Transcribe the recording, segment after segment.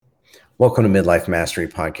Welcome to Midlife Mastery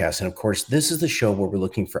Podcast. And of course, this is the show where we're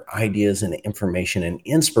looking for ideas and information and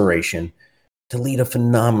inspiration to lead a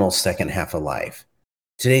phenomenal second half of life.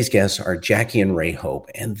 Today's guests are Jackie and Ray Hope,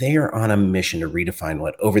 and they are on a mission to redefine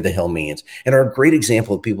what over the hill means and are a great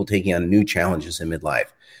example of people taking on new challenges in midlife.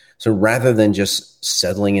 So rather than just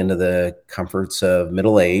settling into the comforts of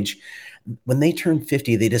middle age, when they turned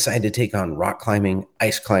 50, they decided to take on rock climbing,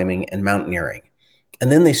 ice climbing, and mountaineering.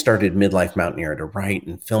 And then they started Midlife Mountaineer to write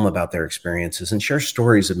and film about their experiences and share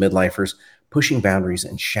stories of midlifers pushing boundaries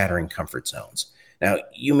and shattering comfort zones. Now,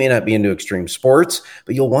 you may not be into extreme sports,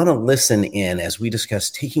 but you'll want to listen in as we discuss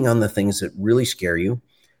taking on the things that really scare you,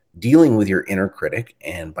 dealing with your inner critic.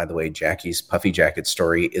 And by the way, Jackie's puffy jacket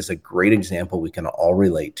story is a great example we can all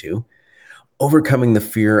relate to. Overcoming the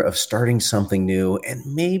fear of starting something new and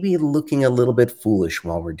maybe looking a little bit foolish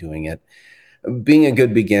while we're doing it. Being a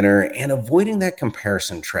good beginner and avoiding that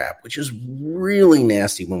comparison trap, which is really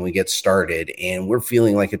nasty when we get started and we're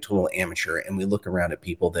feeling like a total amateur and we look around at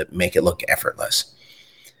people that make it look effortless.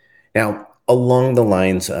 Now, along the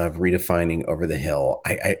lines of redefining over the hill,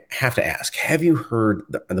 I have to ask, have you heard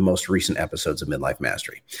the most recent episodes of Midlife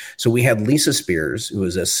Mastery? So we had Lisa Spears, who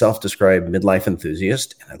is a self-described midlife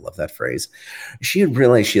enthusiast, and I love that phrase. She had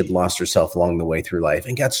realized she had lost herself along the way through life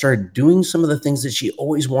and got started doing some of the things that she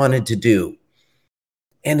always wanted to do.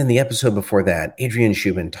 And in the episode before that, Adrienne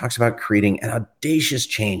Shubin talks about creating an audacious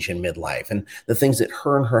change in midlife and the things that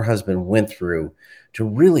her and her husband went through to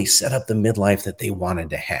really set up the midlife that they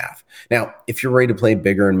wanted to have. Now, if you're ready to play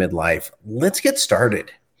bigger in midlife, let's get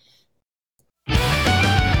started.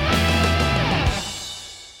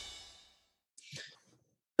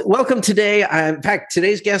 Welcome today. In fact,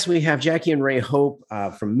 today's guests, we have Jackie and Ray Hope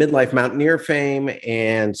from Midlife Mountaineer fame.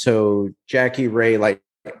 And so Jackie, Ray,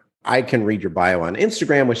 I can read your bio on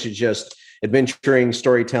Instagram, which is just adventuring,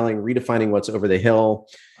 storytelling, redefining what's over the hill.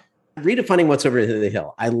 Redefining what's over the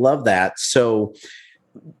hill. I love that. So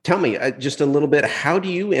tell me just a little bit, how do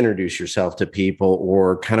you introduce yourself to people,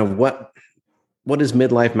 or kind of what is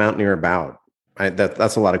Midlife Mountaineer about?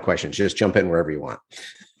 That's a lot of questions. Just jump in wherever you want.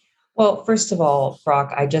 Well, first of all,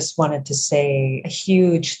 Brock, I just wanted to say a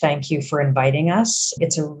huge thank you for inviting us.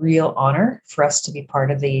 It's a real honor for us to be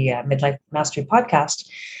part of the Midlife Mastery podcast.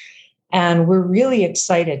 And we're really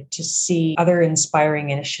excited to see other inspiring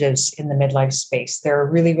initiatives in the midlife space. There are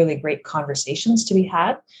really, really great conversations to be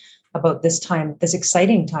had about this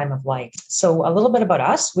exciting time of life. So a little bit about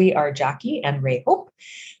us. We are Jackie and Ray Hope.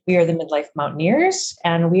 We are the Midlife Mountaineers,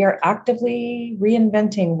 and we are actively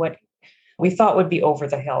reinventing what we thought would be over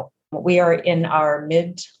the hill. We are in our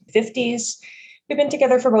mid-50s. We've been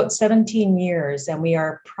together for about 17 years, and we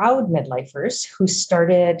are proud midlifers who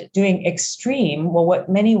started doing what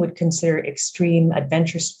many would consider extreme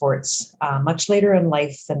adventure sports much later in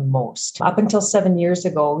life than most. Up until 7 years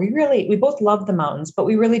ago, we both loved the mountains, but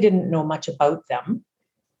we really didn't know much about them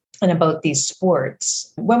and about these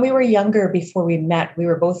sports. When we were younger, before we met, we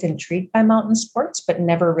were both intrigued by mountain sports, but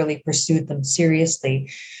never really pursued them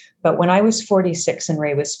seriously. But when I was 46 and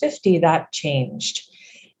Ray was 50, that changed.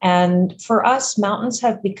 And for us, mountains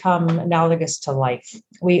have become analogous to life.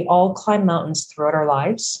 We all climb mountains throughout our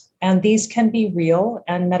lives, and these can be real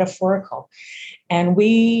and metaphorical. And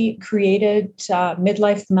we created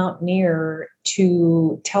Midlife Mountaineer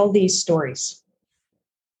to tell these stories.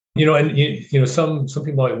 Some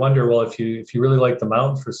people might wonder, well, if you really like the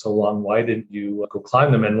mountain for so long, why didn't you go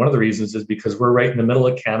climb them? And one of the reasons is because we're right in the middle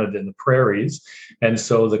of Canada in the prairies. And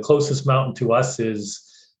so the closest mountain to us is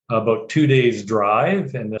about 2 days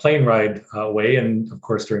drive and a plane ride away. And of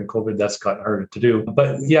course, during COVID, that's gotten harder to do.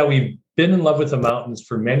 But yeah, we've been in love with the mountains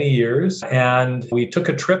for many years. And we took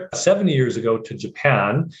a trip 7 years ago to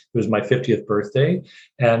Japan. It was my 50th birthday.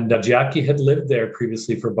 And Jackie had lived there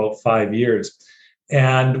previously for about 5 years.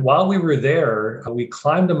 And while we were there, we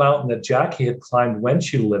climbed a mountain that Jackie had climbed when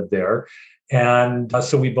she lived there. And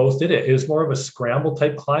so we both did it. It was more of a scramble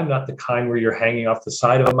type climb, not the kind where you're hanging off the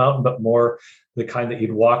side of a mountain, but more the kind that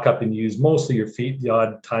you'd walk up and use mostly your feet. The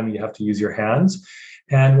odd time you have to use your hands.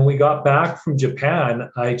 And when we got back from Japan,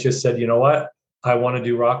 I just said, you know what? I want to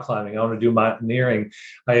do rock climbing. I want to do mountaineering.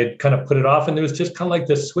 I had kind of put it off, and there was just kind of like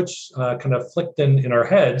this switch kind of flicked in our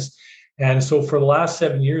heads. And so for the last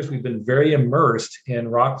 7 years, we've been very immersed in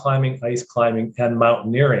rock climbing, ice climbing, and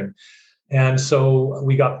mountaineering. And so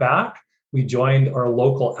we got back. We joined our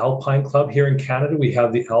local Alpine Club here in Canada. We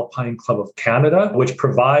have the Alpine Club of Canada, which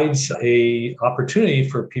provides an opportunity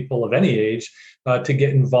for people of any age to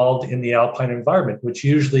get involved in the alpine environment, which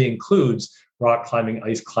usually includes rock climbing,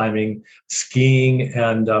 ice climbing, skiing,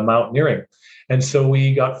 and mountaineering. And so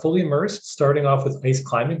we got fully immersed, starting off with ice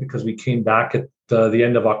climbing because we came back at the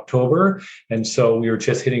end of October. And so we were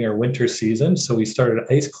just hitting our winter season. So we started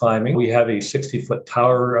ice climbing. We have a 60-foot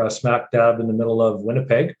tower smack dab in the middle of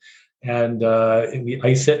Winnipeg. And we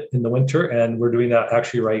ice it in the winter. And we're doing that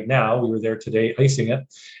actually right now. We were there today icing it.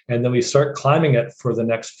 And then we start climbing it for the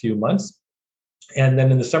next few months. And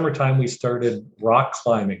then in the summertime, we started rock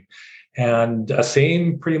climbing. And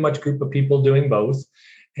same pretty much group of people doing both.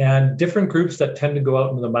 And different groups that tend to go out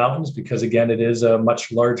into the mountains because, again, it is a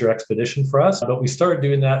much larger expedition for us. But we started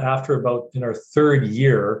doing that after about in our third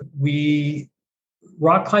year. We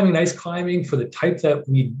rock climbing, ice climbing for the type that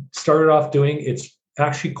we started off doing, it's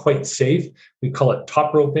actually quite safe. We call it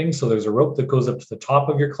top roping. So there's a rope that goes up to the top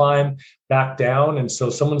of your climb, back down. And so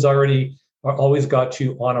someone's always got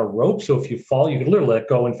you on a rope. So if you fall, you can literally let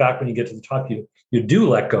go. In fact, when you get to the top, you do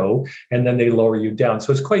let go, and then they lower you down.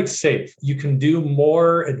 So it's quite safe. You can do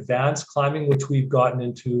more advanced climbing, which we've gotten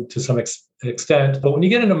into to some extent. But when you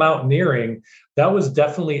get into mountaineering, that was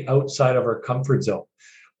definitely outside of our comfort zone.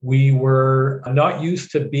 We were not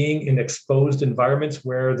used to being in exposed environments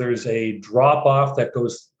where there's a drop off that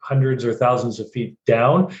goes hundreds or thousands of feet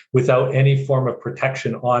down without any form of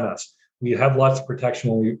protection on us. We have lots of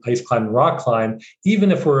protection when we ice climb and rock climb.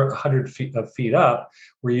 Even if we're 100 feet up,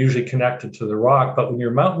 we're usually connected to the rock. But when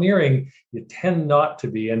you're mountaineering, you tend not to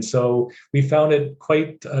be. And so we found it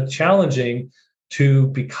quite challenging to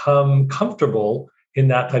become comfortable in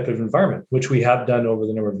that type of environment, which we have done over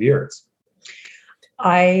the number of years.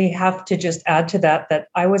 I have to just add to that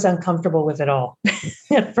I was uncomfortable with it all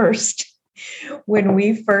at first. When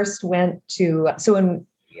we first went to,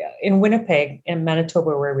 in Winnipeg, in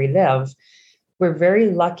Manitoba, where we live, we're very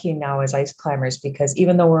lucky now as ice climbers because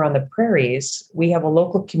even though we're on the prairies, we have a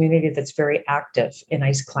local community that's very active in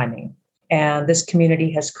ice climbing. And this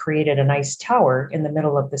community has created an ice tower in the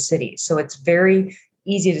middle of the city. So it's very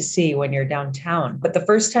easy to see when you're downtown. But the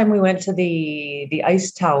first time we went to the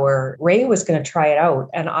ice tower, Ray was going to try it out.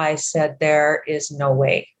 And I said, there is no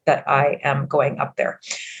way that I am going up there.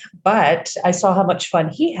 But I saw how much fun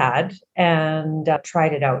he had and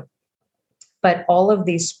tried it out. But all of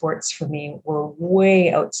these sports for me were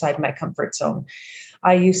way outside my comfort zone.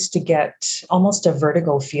 I used to get almost a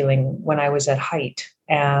vertigo feeling when I was at height.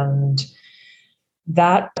 And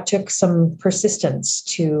that took some persistence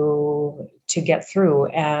to get through.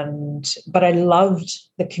 But I loved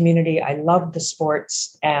the community. I loved the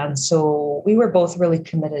sports. And so we were both really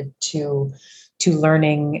committed to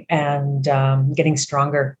learning and getting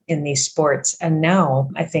stronger in these sports. And now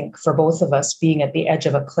I think for both of us, being at the edge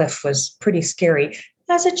of a cliff was pretty scary,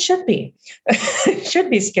 as it should be. It should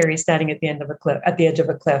be scary standing at the edge of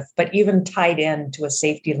a cliff, but even tied in to a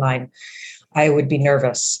safety line, I would be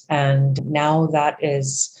nervous. And now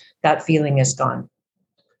that feeling is gone.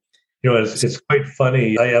 It's quite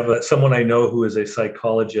funny. I have someone I know who is a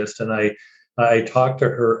psychologist, and I talked to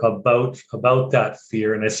her about that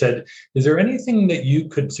fear. And I said, is there anything that you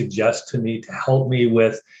could suggest to me to help me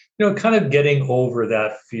with, kind of getting over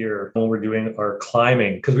that fear when we're doing our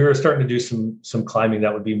climbing? Because we were starting to do some climbing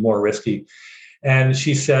that would be more risky. And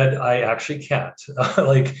she said, I actually can't.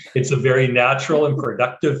 It's a very natural and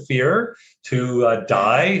productive fear to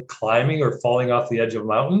die climbing or falling off the edge of a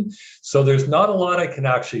mountain. So there's not a lot I can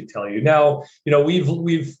actually tell you. Now,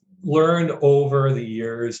 we've learned over the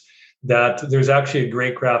years that there's actually a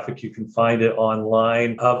great graphic, you can find it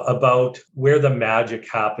online, about where the magic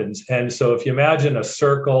happens. And so if you imagine a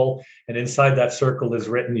circle, and inside that circle is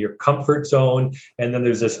written your comfort zone, and then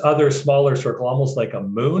there's this other smaller circle, almost like a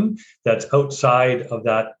moon, that's outside of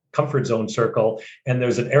that comfort zone circle, and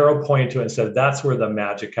there's an arrow pointing to it and says that's where the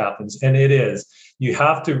magic happens. And it is. You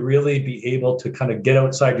have to really be able to kind of get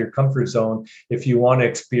outside your comfort zone if you want to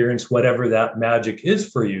experience whatever that magic is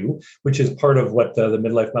for you, which is part of what the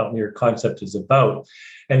Midlife Mountaineer concept is about.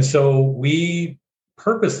 And so we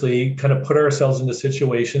purposely kind of put ourselves into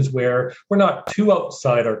situations where we're not too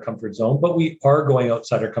outside our comfort zone, but we are going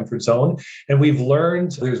outside our comfort zone. And we've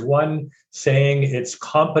learned, there's one saying, it's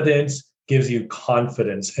competence gives you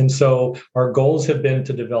confidence. And so our goals have been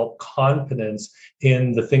to develop confidence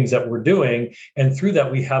in the things that we're doing. And through that,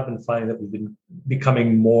 we have been finding that we've been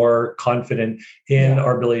becoming more confident in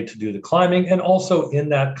our ability to do the climbing, and also in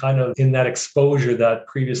that exposure that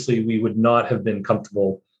previously we would not have been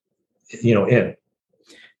comfortable, in.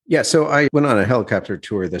 Yeah, so I went on a helicopter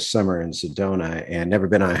tour this summer in Sedona and never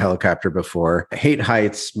been on a helicopter before. I hate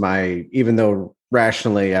heights. Even though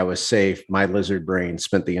rationally, I was safe. My lizard brain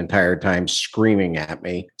spent the entire time screaming at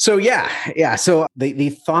me. So yeah. So the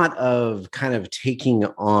thought of kind of taking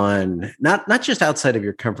on not just outside of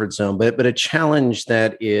your comfort zone, but a challenge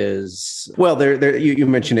that is, well, there you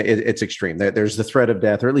mentioned it's extreme. There's the threat of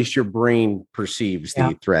death, or at least your brain perceives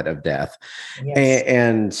the threat of death, Yes.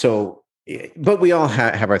 and so. But we all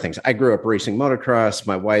have our things. I grew up racing motocross.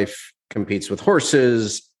 My wife competes with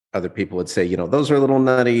horses. Other people would say, those are a little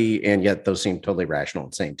nutty, and yet those seem totally rational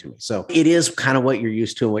and sane to me. So it is kind of what you're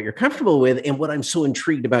used to and what you're comfortable with. And what I'm so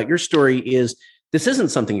intrigued about your story is this isn't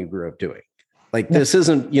something you grew up doing. Like this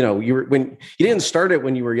isn't, when you didn't start it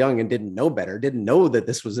when you were young and didn't know better, didn't know that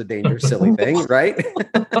this was a dangerous, silly thing, right?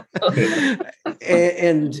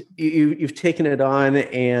 and you've taken it on,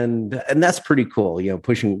 and that's pretty cool.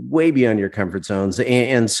 Pushing way beyond your comfort zones.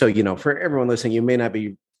 And so, for everyone listening, you may not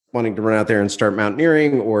be wanting to run out there and start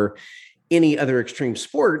mountaineering or any other extreme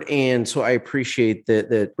sport. And so I appreciate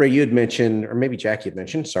that Ray, you had mentioned, or maybe Jackie had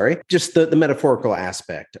mentioned, sorry, just the metaphorical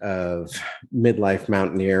aspect of midlife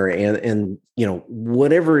mountaineer and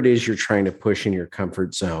whatever it is you're trying to push in your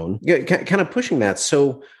comfort zone, kind of pushing that.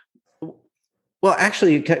 So, well,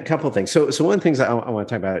 actually, a couple of things. So one of the things I want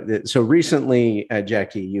to talk about. So recently,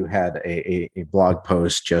 Jackie, you had a blog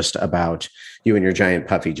post just about you and your giant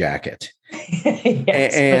puffy jacket.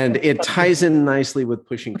 Yes. And it ties in nicely with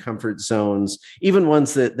pushing comfort zones, even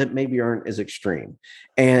ones that maybe aren't as extreme.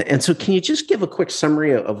 And so can you just give a quick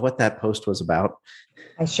summary of what that post was about?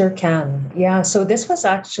 I sure can. Yeah. So this was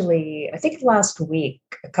actually, I think last week,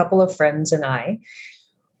 a couple of friends and I,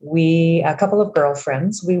 a couple of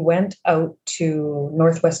girlfriends, we went out to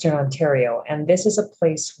Northwestern Ontario. And this is a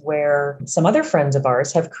place where some other friends of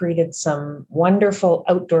ours have created some wonderful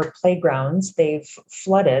outdoor playgrounds. They've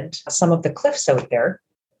flooded some of the cliffs out there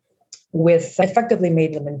effectively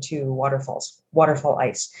made them into waterfall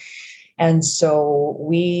ice. And so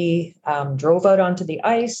we drove out onto the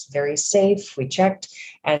ice, very safe. We checked,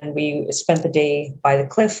 and we spent the day by the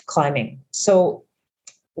cliff climbing. So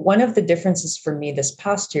one of the differences for me this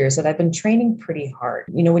past year is that I've been training pretty hard.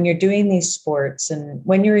 When you're doing these sports and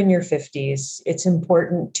when you're in your 50s, it's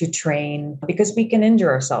important to train because we can injure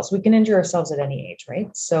ourselves. We can injure ourselves at any age,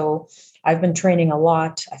 right? So I've been training a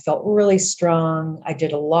lot. I felt really strong. I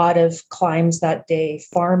did a lot of climbs that day,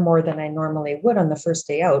 far more than I normally would on the first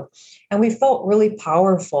day out. And we felt really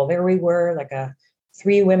powerful. There we were, like a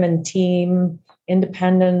 3-women team,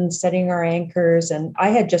 independent, setting our anchors. And I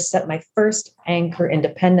had just set my first anchor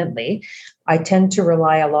independently. I tend to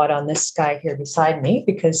rely a lot on this guy here beside me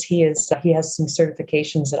because he has some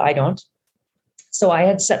certifications that I don't. So I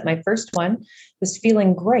had set my first one, was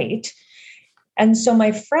feeling great. And so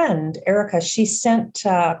my friend, Erica, she sent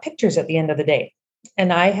pictures at the end of the day.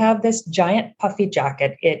 And I have this giant puffy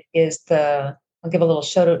jacket. It is I'll give a little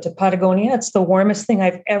shout out to Patagonia. It's the warmest thing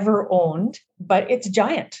I've ever owned, but it's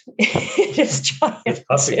giant. It is giant.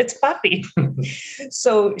 It's puffy.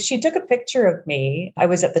 So she took a picture of me. I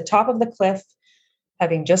was at the top of the cliff,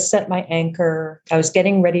 having just set my anchor. I was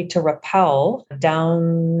getting ready to rappel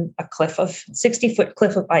down a 60-foot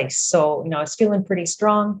cliff of ice. So, I was feeling pretty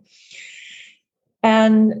strong.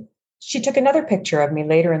 And she took another picture of me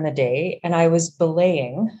later in the day, and I was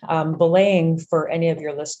belaying. Belaying, for any of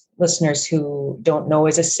your listeners who don't know,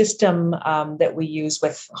 is a system that we use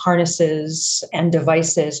with harnesses and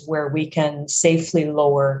devices where we can safely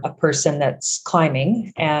lower a person that's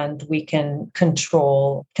climbing, and we can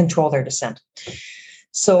control their descent.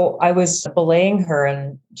 So I was belaying her,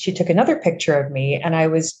 and she took another picture of me, and I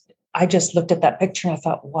just looked at that picture and I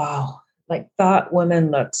thought, wow, like that woman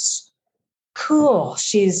looks cool.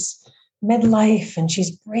 She's midlife and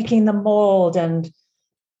she's breaking the mold, and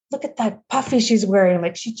look at that puffy she's wearing.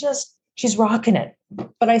 Like she's rocking it.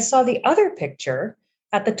 But I saw the other picture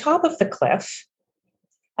at the top of the cliff,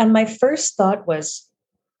 and my first thought was,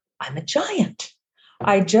 I'm a giant.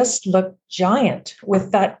 I just look giant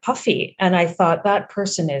with that puffy. And I thought, that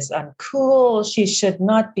person is uncool. She should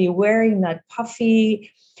not be wearing that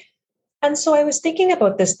puffy. And so I was thinking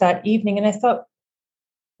about this that evening, and I thought,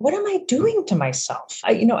 what am I doing to myself?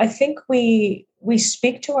 I think we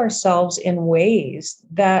speak to ourselves in ways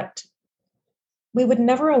that we would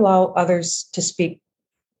never allow others to speak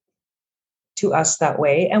to us that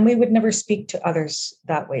way, and we would never speak to others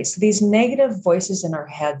that way. So these negative voices in our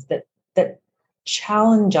heads that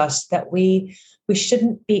challenge us, that we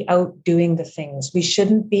shouldn't be out doing the things. We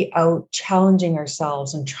shouldn't be out challenging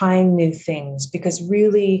ourselves and trying new things because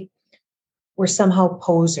really we're somehow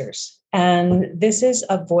posers. And this is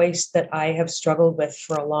a voice that I have struggled with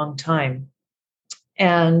for a long time.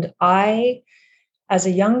 And as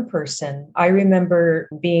a young person, I remember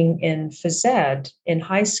being in phys ed in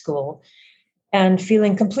high school, and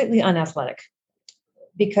feeling completely unathletic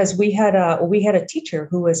because we had a teacher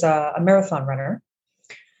who was a marathon runner.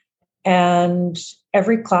 And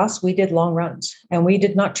every class we did long runs, and we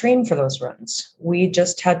did not train for those runs. We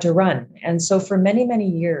just had to run. And so for many, many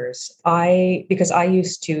years, because I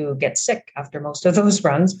used to get sick after most of those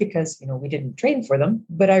runs because, we didn't train for them.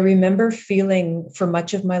 But I remember feeling for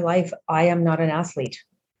much of my life, I am not an athlete.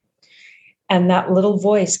 And that little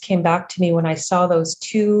voice came back to me when I saw those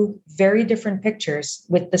two very different pictures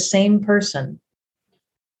with the same person.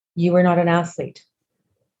 You are not an athlete.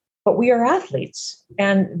 But we are athletes.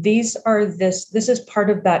 And this is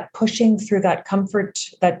part of that pushing through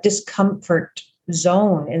that discomfort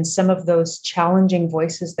zone in some of those challenging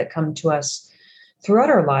voices that come to us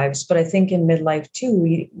throughout our lives. But I think in midlife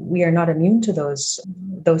too, we are not immune to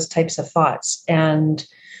those types of thoughts. And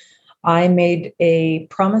I made a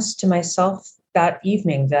promise to myself that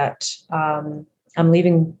evening that I'm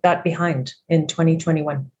leaving that behind in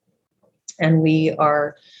 2021. And we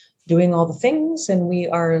are doing all the things, and we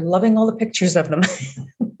are loving all the pictures of them,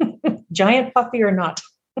 giant puppy or not.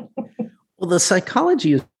 Well, the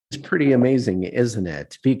psychology is pretty amazing, isn't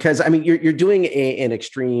it? Because you're doing an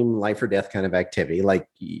extreme life or death kind of activity, like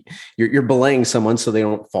you're belaying someone so they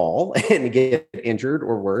don't fall and get injured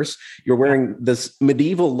or worse. You're wearing this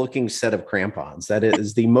medieval looking set of crampons. That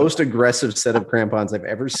is the most aggressive set of crampons I've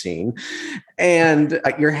ever seen. And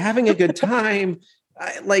you're having a good time.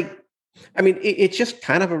 It's just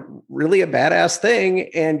kind of really a badass thing.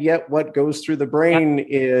 And yet what goes through the brain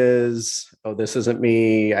is, oh, this isn't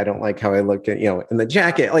me. I don't like how I look at, in the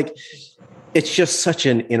jacket. Like, it's just such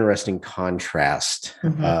an interesting contrast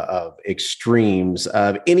of extremes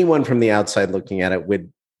of anyone from the outside looking at it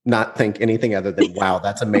would not think anything other than, wow,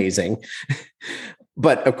 that's amazing.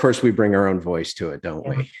 But of course we bring our own voice to it, don't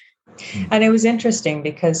we? And it was interesting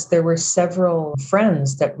because there were several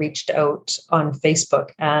friends that reached out on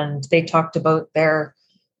Facebook, and they talked about their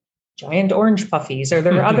giant orange puffies or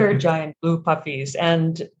their other giant blue puffies.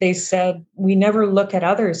 And they said, we never look at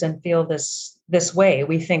others and feel this way.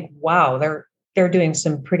 We think, wow, they're doing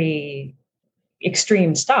some pretty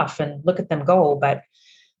extreme stuff and look at them go. But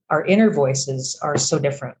our inner voices are so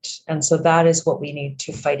different. And so that is what we need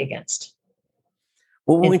to fight against.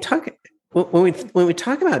 Well, when we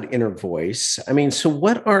talk about inner voice, so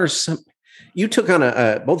what are some? You took on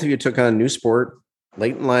both of you took on a new sport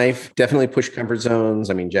late in life. Definitely push comfort zones.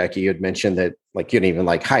 Jackie, you had mentioned that you didn't even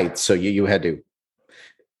like heights, so you had to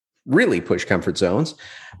really push comfort zones.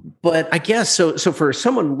 But I guess so for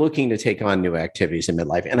someone looking to take on new activities in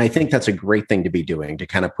midlife, and I think that's a great thing to be doing, to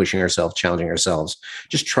kind of pushing ourselves, challenging ourselves,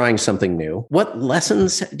 just trying something new. What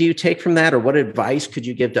lessons do you take from that, or what advice could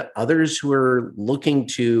you give to others who are looking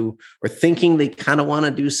to or thinking they kind of want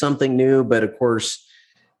to do something new, but of course,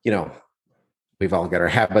 we've all got our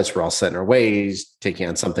habits, we're all set in our ways. Taking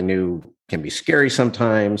on something new can be scary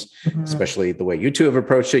sometimes, especially the way you two have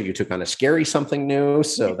approached it. You took on a scary something new,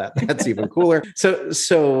 so that's even cooler.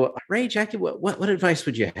 So Ray, Jackie, what advice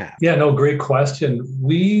would you have? Yeah, no, great question.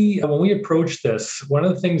 When we approached this, one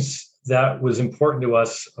of the things that was important to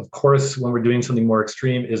us, of course, when we're doing something more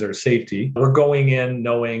extreme, is our safety. We're going in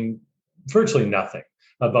knowing virtually nothing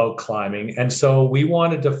about climbing. And so we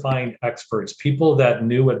wanted to find experts, people that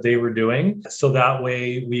knew what they were doing, so that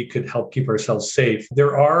way we could help keep ourselves safe.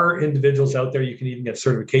 There are individuals out there, you can even get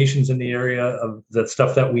certifications in the area of the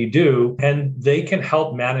stuff that we do, and they can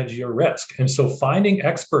help manage your risk. And so finding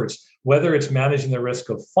experts, whether it's managing the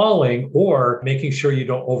risk of falling or making sure you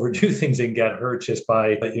don't overdo things and get hurt just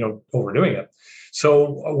by, overdoing it.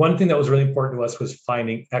 So one thing that was really important to us was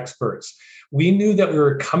finding experts. We knew that we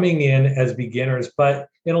were coming in as beginners, but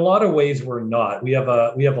in a lot of ways we're not. We have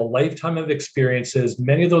a lifetime of experiences.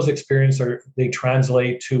 Many of those experiences they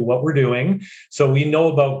translate to what we're doing. So we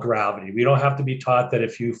know about gravity. We don't have to be taught that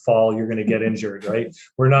if you fall, you're going to get injured, right?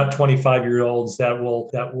 We're not 25-year-olds that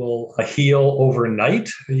will heal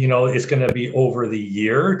overnight. It's going to be over the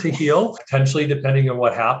year to heal, potentially depending on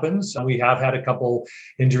what happens. We have had a couple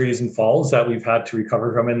injuries and falls that we've had to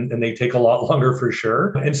recover from, and they take a lot longer for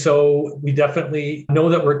sure. And so we definitely know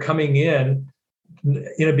that we're coming in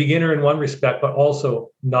a beginner in one respect, but also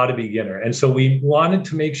not a beginner. And so we wanted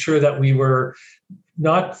to make sure that we were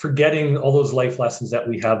not forgetting all those life lessons that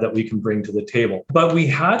we have that we can bring to the table. But we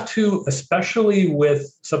had to, especially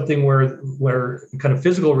with something where kind of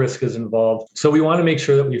physical risk is involved. So we want to make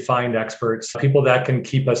sure that we find experts, people that can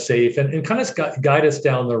keep us safe and kind of guide us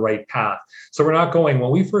down the right path. So we're not going, when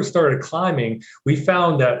we first started climbing, we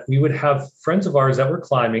found that we would have friends of ours that were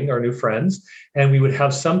climbing, our new friends, and we would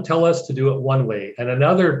have some tell us to do it one way, and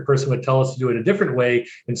another person would tell us to do it a different way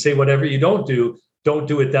and say, whatever you don't do, don't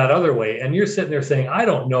do it that other way. And you're sitting there saying, I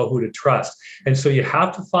don't know who to trust. And so you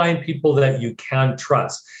have to find people that you can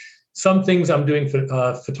trust. Some things I'm doing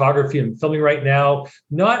photography and filming right now,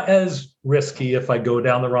 not as risky. If I go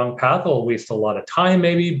down the wrong path, I'll waste a lot of time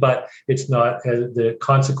maybe, but it's not, the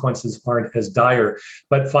consequences aren't as dire.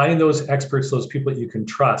 But finding those experts, those people that you can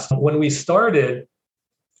trust. When we started,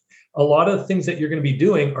 a lot of the things that you're going to be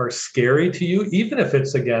doing are scary to you, even if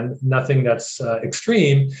it's, again, nothing that's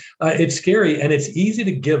extreme. It's scary and it's easy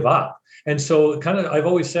to give up. And so I've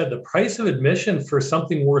always said the price of admission for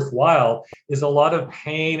something worthwhile is a lot of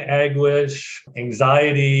pain, anguish,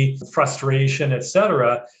 anxiety, frustration,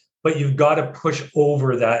 etc. But you've got to push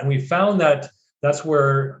over that. And we found that that's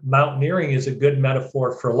where mountaineering is a good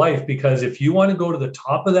metaphor for life, because if you want to go to the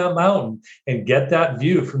top of that mountain and get that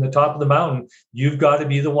view from the top of the mountain, you've got to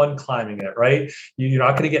be the one climbing it, right? You're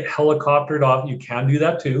not going to get helicoptered off. You can do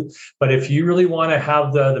that too. But if you really want to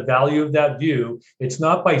have the value of that view, it's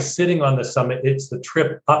not by sitting on the summit, it's the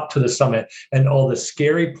trip up to the summit and all the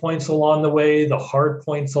scary points along the way, the hard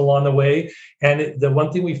points along the way. And the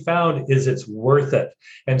one thing we found is it's worth it.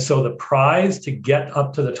 And so the prize to get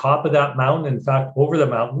up to the top of that mountain, in fact, over the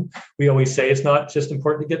mountain, we always say it's not just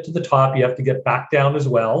important to get to the top, you have to get back down as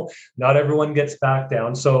well. Not everyone gets back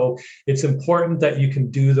down. So it's important that you can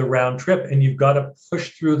do the round trip and you've got to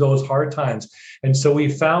push through those hard times. And so we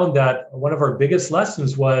found that one of our biggest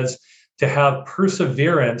lessons was to have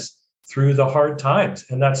perseverance through the hard times.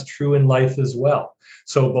 And that's true in life as well.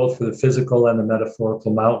 So both for the physical and the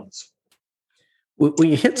metaphorical mountains. Well,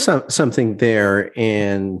 you hit something there,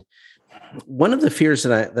 and one of the fears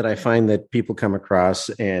that I find that people come across,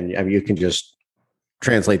 and I mean, you can just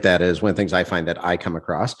translate that as one of the things I find that I come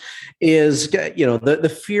across, is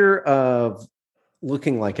the fear of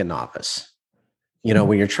looking like a novice.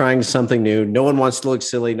 When you're trying something new, no one wants to look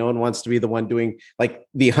silly. No one wants to be the one doing like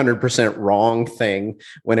the 100% wrong thing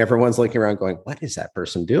when everyone's looking around going, what is that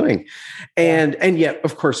person doing? And yet,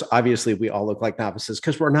 of course, obviously we all look like novices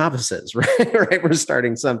because we're novices, right? Right? We're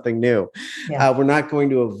starting something new. Yeah. We're not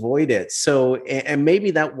going to avoid it. So, and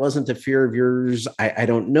maybe that wasn't a fear of yours. I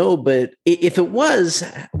don't know, but if it was,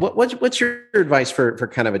 what's your advice for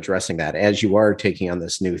kind of addressing that as you are taking on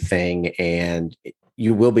this new thing, and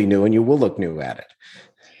you will be new and you will look new at it?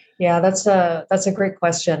 Yeah, that's a great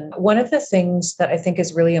question. One of the things that I think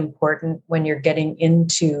is really important when you're getting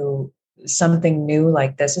into something new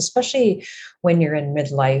like this, especially when you're in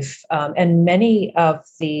midlife, and many of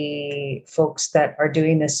the folks that are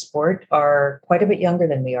doing this sport are quite a bit younger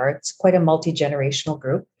than we are. It's quite a multi-generational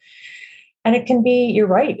group. And it can be, you're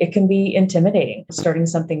right, it can be intimidating starting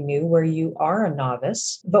something new where you are a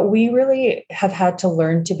novice, but we really have had to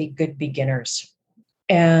learn to be good beginners.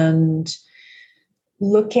 And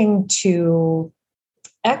looking to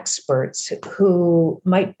experts who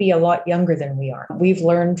might be a lot younger than we are. We've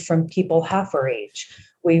learned from people half our age.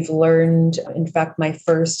 We've learned, in fact, my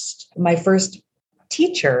first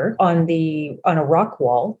teacher on a rock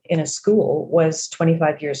wall in a school was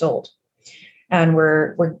 25 years old. And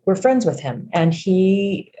we're friends with him. And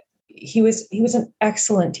he was an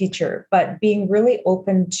excellent teacher, but being really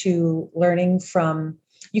open to learning from.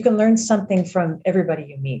 You can learn something from everybody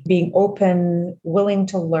you meet, being open, willing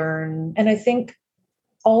to learn. And I think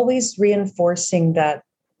always reinforcing that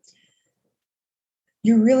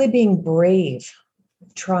you're really being brave,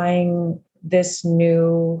 trying this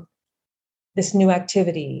new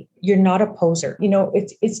activity. You're not a poser.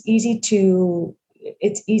 It's easy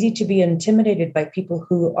to be intimidated by people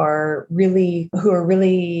who are really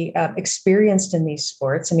experienced in these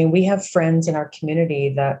sports. I mean, we have friends in our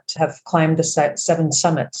community that have climbed the 7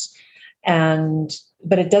 summits,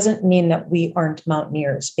 but it doesn't mean that we aren't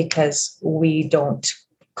mountaineers because we don't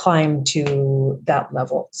climb to that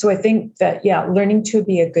level. So I think that, learning to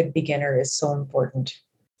be a good beginner is so important.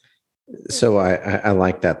 So I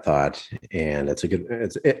like that thought, and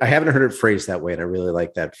I haven't heard it phrased that way, and I really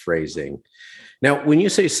like that phrasing. Now, when you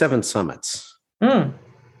say 7 summits,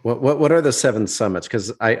 what are the 7 summits?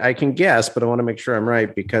 Because I can guess, but I want to make sure I'm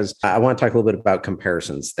right, because I want to talk a little bit about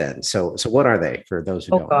comparisons then. So what are they for those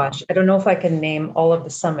who don't know? Gosh, I don't know if I can name all of the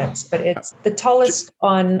summits, but it's the tallest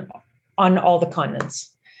on all the continents.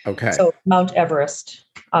 Okay. So Mount Everest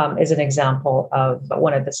is an example of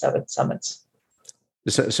one of the 7 summits.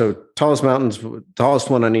 So tallest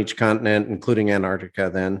one on each continent, including Antarctica,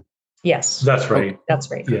 then? Yes. That's right. That's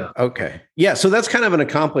right. Yeah. Okay. Yeah. So that's kind of an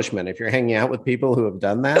accomplishment if you're hanging out with people who have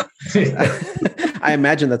done that. I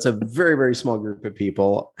imagine that's a very, very small group of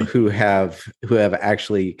people who have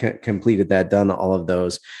actually completed that, done all of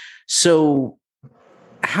those. So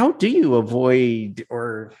how do you avoid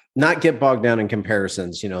or not get bogged down in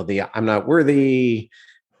comparisons? I'm not worthy.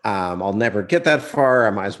 I'll never get that far. I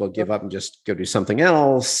might as well give up and just go do something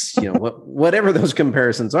else. Whatever those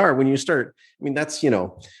comparisons are, when you start, I mean, that's,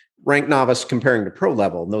 ranked novice comparing to pro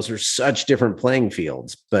level. And those are such different playing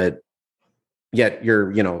fields, but yet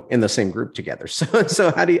you're, in the same group together.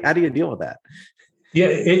 So how do you deal with that? Yeah,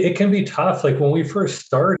 it can be tough. Like when we first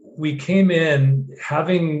started, we came in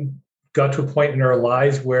having got to a point in our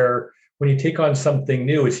lives where when you take on something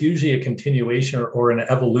new, it's usually a continuation or an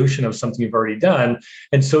evolution of something you've already done.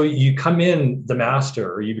 And so you come in the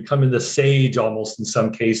master, or you become in the sage almost in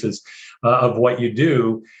some cases of what you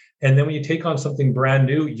do. And then when you take on something brand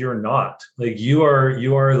new, you're not. Like you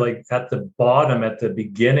are like at the bottom, at the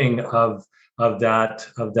beginning of that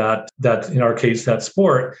in our case, that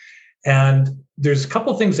sport. And there's a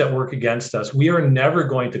couple of things that work against us. We are never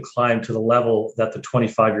going to climb to the level that the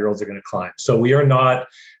 25-year-olds are going to climb. So we are not,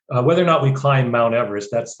 whether or not we climb Mount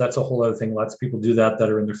Everest, that's a whole other thing. Lots of people do that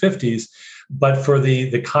are in their 50s. But for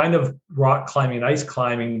the kind of rock climbing, ice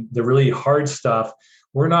climbing, the really hard stuff,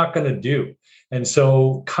 we're not going to do. And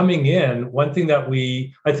so coming in, one thing that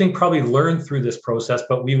I think probably learned through this process,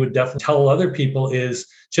 but we would definitely tell other people is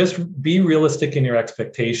just be realistic in your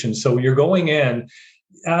expectations. So you're going in,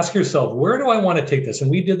 ask yourself, where do I want to take this? And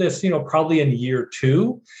we did this, probably in year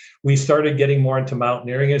 2, we started getting more into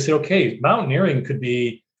mountaineering and said, okay, mountaineering could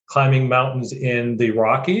be climbing mountains in the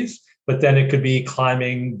Rockies, but then it could be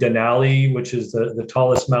climbing Denali, which is the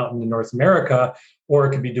tallest mountain in North America, or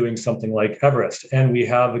it could be doing something like Everest. And we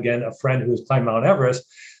have, again, a friend who has climbed Mount Everest.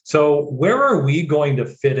 So where are we going to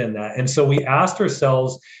fit in that? And so we asked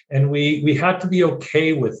ourselves, and we had to be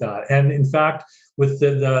okay with that. And in fact, with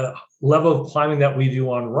the level of climbing that we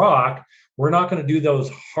do on rock, we're not going to do those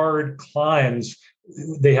hard climbs.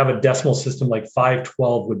 They have a decimal system, like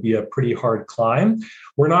 512 would be a pretty hard climb.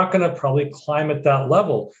 We're not going to probably climb at that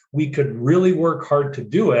level. We could really work hard to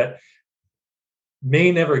do it,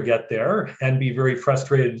 may never get there and be very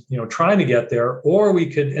frustrated, trying to get there, or we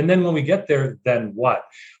could, and then when we get there, then what?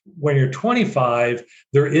 When you're 25,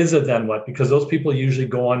 there is a then what, because those people usually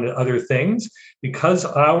go on to other things. Because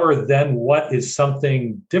our then what is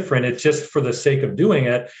something different, it's just for the sake of doing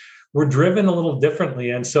it, we're driven a little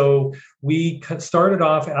differently. And so we started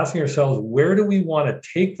off asking ourselves, where do we want to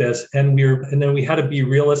take this? And then we had to be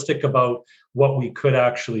realistic about what we could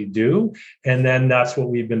actually do. And then that's what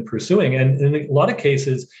we've been pursuing. And in a lot of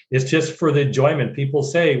cases, it's just for the enjoyment. People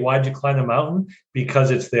say, why'd you climb the mountain? Because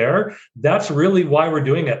it's there. That's really why we're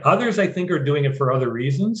doing it. Others, I think, are doing it for other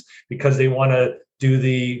reasons, because they want to do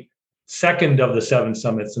the second of the 7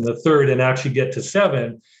 summits and the third and actually get to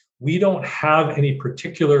 7. We don't have any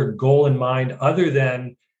particular goal in mind other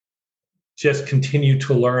than just continue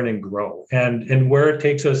to learn and grow. And where it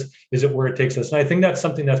takes us, is it where it takes us? And I think that's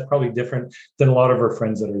something that's probably different than a lot of our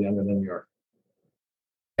friends that are younger than we are.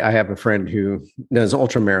 I have a friend who does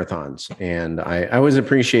ultra marathons, and I always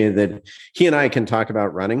appreciate that he and I can talk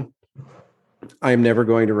about running. I'm never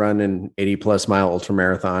going to run an 80 plus mile ultra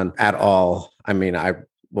marathon at all. I mean, I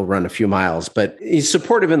will run a few miles, but he's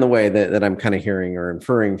supportive in the way that I'm kind of hearing or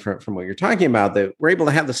inferring from what you're talking about, that we're able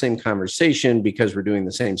to have the same conversation because we're doing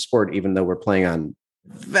the same sport, even though we're playing on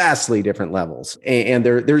vastly different levels. And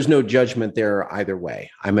there's no judgment there either way.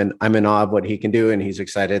 I'm in awe of what he can do, and he's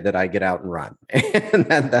excited that I get out and run. And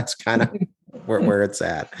that's kind of where it's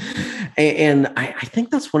at. And I think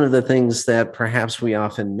that's one of the things that perhaps we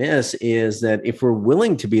often miss, is that if we're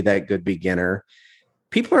willing to be that good beginner,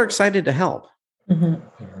 people are excited to help.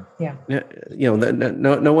 Mm-hmm. Yeah.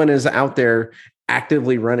 No one is out there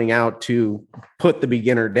actively running out to put the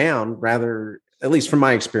beginner down. Rather, at least from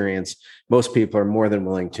my experience, most people are more than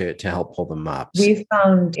willing to help pull them up. We've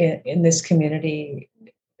found in this community,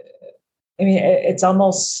 I mean,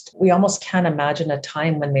 we almost can't imagine a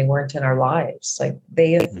time when they weren't in our lives. Like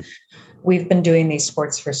we've been doing these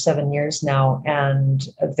sports for 7 years now, and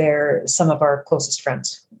they're some of our closest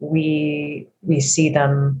friends. We see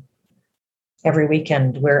them every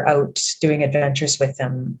weekend. We're out doing adventures with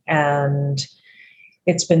them. And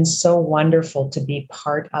it's been so wonderful to be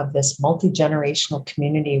part of this multi-generational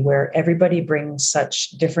community where everybody brings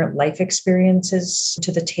such different life experiences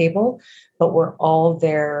to the table, but we're all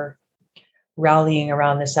there rallying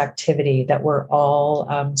around this activity that we're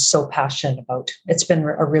all so passionate about. It's been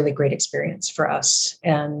a really great experience for us.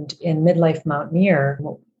 And in Midlife Mountaineer,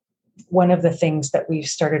 one of the things that we've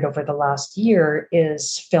started over the last year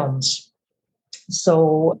is films.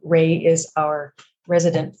 So Ray is our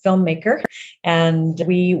resident filmmaker, and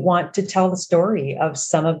we want to tell the story of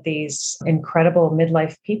some of these incredible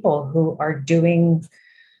midlife people who are doing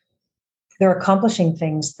they're accomplishing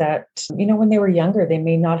things that, when they were younger, they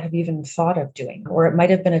may not have even thought of doing, or it might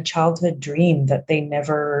have been a childhood dream that they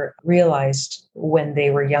never realized when they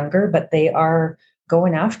were younger, but they are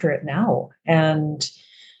going after it now. And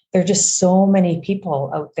there are just so many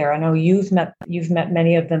people out there. I know you've met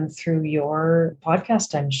many of them through your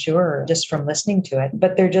podcast, I'm sure, just from listening to it,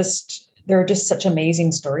 but there are just such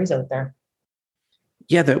amazing stories out there.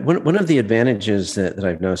 Yeah, one of the advantages that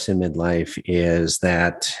I've noticed in midlife is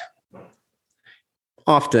that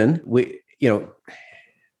often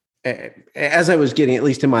as I was getting, at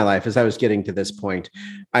least in my life, as I was getting to this point,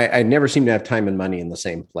 I never seemed to have time and money in the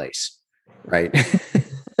same place, right?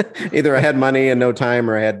 Either I had money and no time,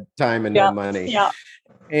 or I had time and no money. Yeah.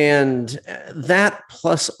 And that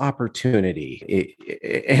plus opportunity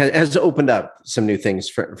it has opened up some new things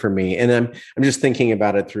for me. And I'm just thinking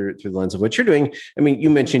about it through the lens of what you're doing. I mean, you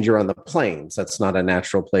mentioned you're on the plains. That's not a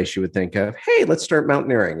natural place you would think of, hey, let's start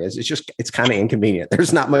mountaineering. It's kind of inconvenient.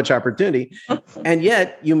 There's not much opportunity. And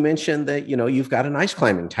yet you mentioned that, you've got an ice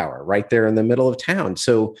climbing tower right there in the middle of town.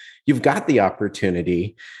 So you've got the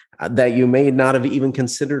opportunity that you may not have even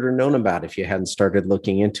considered or known about if you hadn't started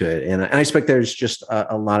looking into it. And I expect there's just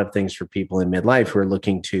a lot of things for people in midlife who are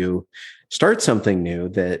looking to start something new,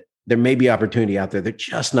 that there may be opportunity out there they're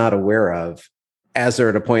just not aware of, as they're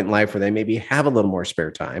at a point in life where they maybe have a little more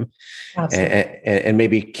spare time and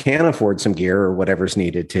maybe can afford some gear or whatever's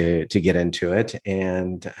needed to get into it.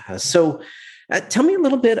 And so tell me a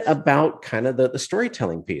little bit about kind of the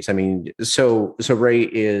storytelling piece. I mean, so Ray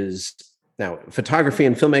is... Now, photography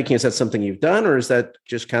and filmmaking, is that something you've done, or is that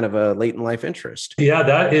just kind of a late in life interest? Yeah,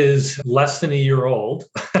 that is less than a year old.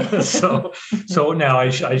 so now I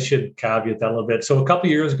should caveat that a little bit. So a couple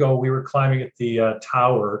of years ago, we were climbing at the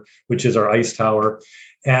tower, which is our ice tower.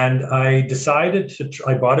 And I decided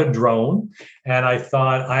I bought a drone, and I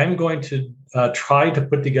thought I'm going to try to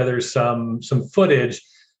put together some footage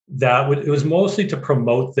it was mostly to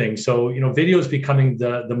promote things. So, video is becoming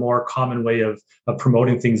the more common way of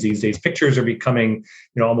promoting things these days. Pictures are becoming,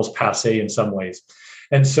 almost passé in some ways.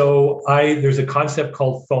 And so there's a concept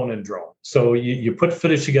called phone and drone. So you put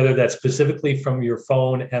footage together that's specifically from your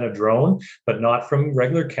phone and a drone, but not from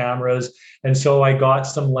regular cameras. And so I got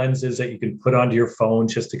some lenses that you can put onto your phone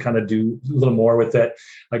just to kind of do a little more with it.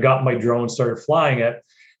 I got my drone, started flying it,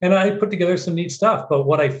 and I put together some neat stuff. But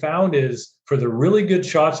what I found is, for the really good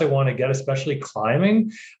shots I want to get, especially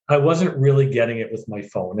climbing, I wasn't really getting it with my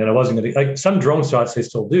phone. And I wasn't going to, like, some drone shots I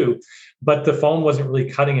still do, but the phone wasn't really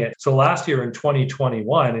cutting it. So last year in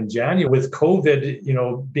 2021, in January, with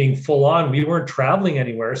COVID, being full on, we weren't traveling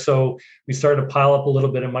anywhere. So we started to pile up a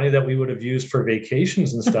little bit of money that we would have used for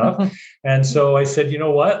vacations and stuff. And so I said, you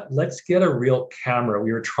know what, let's get a real camera.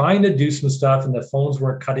 We were trying to do some stuff and the phones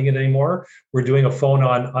weren't cutting it anymore. We're doing a phone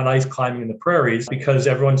on ice climbing in the prairies, because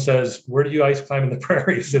everyone says, where do you ice climb in the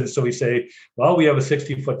prairies? And so we say, well, we have a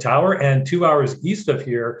 60-foot tower, and 2 hours east of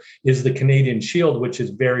here is the Canadian Shield, which is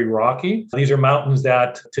very rocky. These are mountains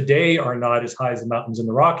that today are not as high as the mountains in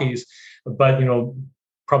the Rockies, but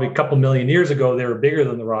probably a couple million years ago, they were bigger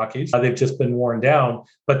than the Rockies. They've just been worn down,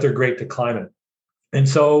 but they're great to climb in. And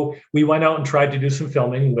so we went out and tried to do some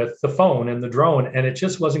filming with the phone and the drone, and it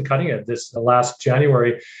just wasn't cutting it this last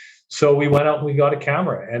January. So we went out and we got a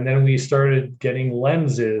camera, and then we started getting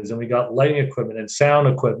lenses, and we got lighting equipment and sound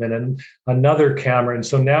equipment and another camera. And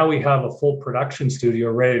so now we have a full production studio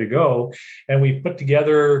ready to go. And we put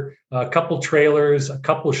together a couple trailers, a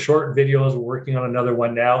couple short videos. We're working on another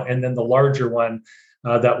one now, and then the larger one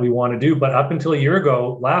that we want to do. But up until a year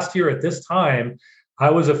ago, last year at this time,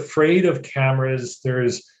 I was afraid of cameras.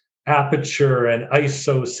 There's aperture and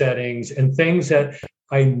ISO settings and things that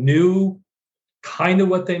I knew kind of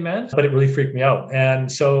what they meant, but it really freaked me out.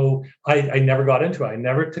 And so I never got into it. I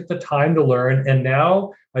never took the time to learn. And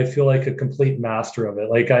now I feel like a complete master of it.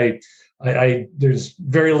 Like I there's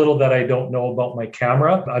very little that I don't know about my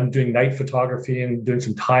camera. I'm doing night photography and doing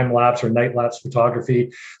some time lapse or night lapse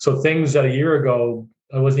photography. So things that a year ago,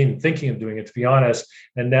 I wasn't even thinking of doing it, to be honest.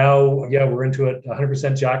 And now, yeah, we're into it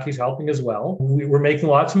 100%. Jackie's helping as well. We're making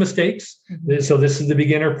lots of mistakes. Mm-hmm. So this is the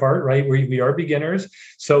beginner part, right? We are beginners.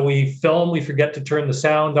 So we film, we forget to turn the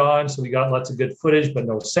sound on. So we got lots of good footage, but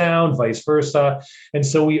no sound, vice versa. And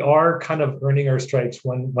so we are kind of earning our stripes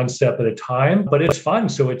one step at a time, but it's fun.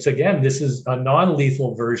 So it's, again, this is a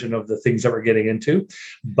non-lethal version of the things that we're getting into,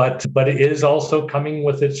 but it is also coming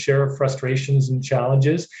with its share of frustrations and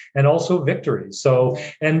challenges and also victories. So,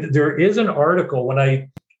 and there is an article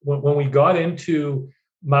when we got into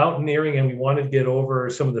mountaineering and we wanted to get over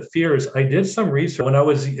some of the fears, I did some research. When I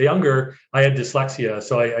was younger, I had dyslexia,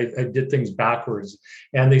 so I did things backwards,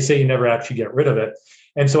 and they say you never actually get rid of it.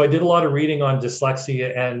 And so I did a lot of reading on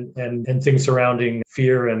dyslexia and things surrounding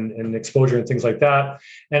fear and exposure and things like that.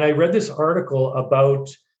 And I read this article about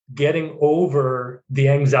getting over the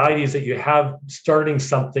anxieties that you have starting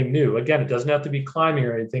something new. Again, it doesn't have to be climbing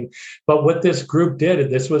or anything, but what this group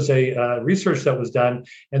did, this was a research that was done,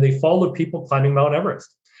 and they followed people climbing Mount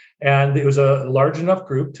Everest. And it was a large enough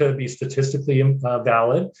group to be statistically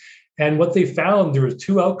valid. And what they found, there were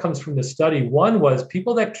two outcomes from the study. One was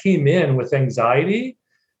people that came in with anxiety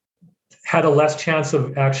had a less chance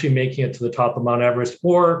of actually making it to the top of Mount Everest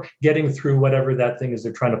or getting through whatever that thing is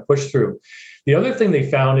they're trying to push through. The other thing they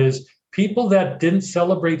found is people that didn't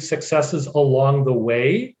celebrate successes along the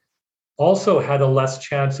way also had a less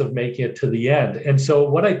chance of making it to the end. And so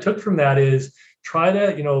what I took from that is try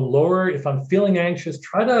to, lower, if I'm feeling anxious,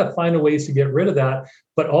 try to find a ways to get rid of that,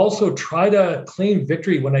 but also try to claim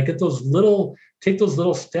victory when I get take those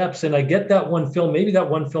little steps and I get that one film, maybe that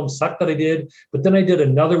one film sucked that I did, but then I did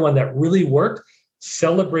another one that really worked.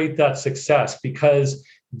 Celebrate that success, because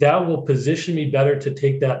that will position me better to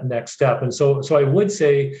take that next step. And so I would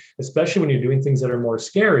say, especially when you're doing things that are more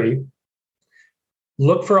scary,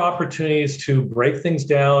 look for opportunities to break things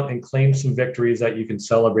down and claim some victories that you can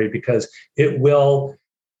celebrate, because it will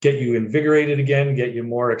get you invigorated again, get you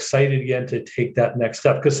more excited again to take that next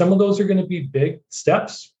step, because some of those are going to be big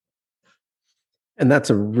steps. And that's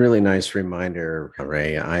a really nice reminder,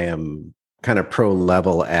 Ray. I am kind of pro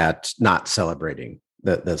level at not celebrating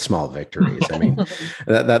the small victories. I mean,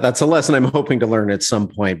 that's a lesson I'm hoping to learn at some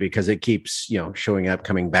point, because it keeps, showing up,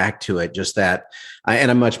 coming back to it, just that.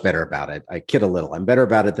 And I'm much better about it. I kid a little. I'm better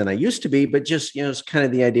about it than I used to be, but just, it's kind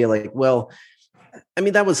of the idea like, well, I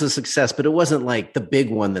mean, that was a success, but it wasn't like the big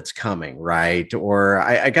one that's coming, right? Or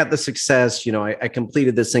I got the success, I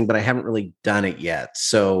completed this thing, but I haven't really done it yet.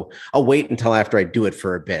 So I'll wait until after I do it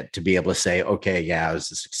for a bit to be able to say, okay, yeah, it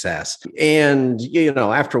was a success. And,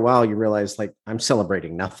 after a while, you realize like, I'm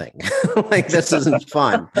celebrating nothing. Like, this isn't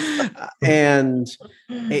fun. And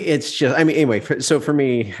it's just, I mean, anyway, so for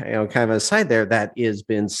me, kind of aside there, that has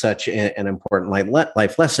been such an important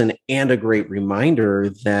life lesson and a great reminder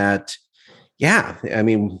that, yeah, I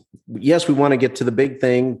mean, yes, we want to get to the big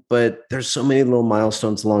thing, but there's so many little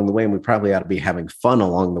milestones along the way, and we probably ought to be having fun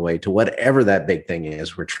along the way to whatever that big thing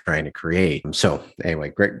is we're trying to create. So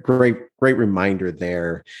anyway, great reminder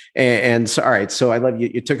there. And so, all right, so I love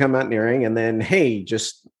you. You took on mountaineering, and then, hey,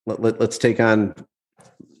 just let's take on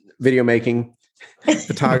video making,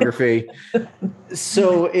 photography.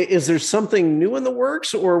 So is there something new in the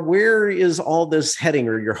works, or where is all this heading,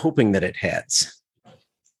 or you're hoping that it heads?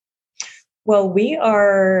 Well, we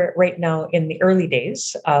are right now in the early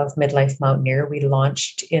days of Midlife Mountaineer. We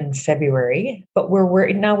launched in February, but we're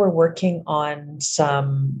working on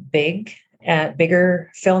some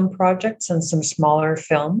bigger film projects and some smaller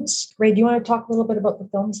films. Ray, do you want to talk a little bit about the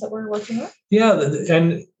films that we're working on? Yeah,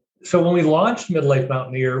 and so when we launched Midlife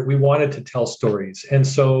Mountaineer, we wanted to tell stories. And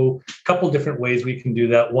so a couple of different ways we can do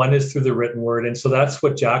that. One is through the written word. And so that's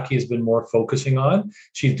what Jackie has been more focusing on.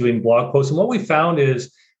 She's doing blog posts. And what we found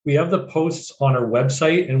is we have the posts on our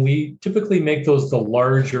website, and we typically make those the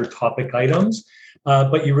larger topic items.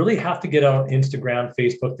 But you really have to get out on Instagram,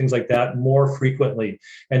 Facebook, things like that more frequently.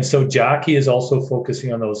 And so Jackie is also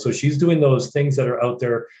focusing on those. So she's doing those things that are out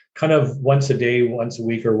there kind of once a day, once a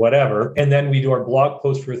week, or whatever. And then we do our blog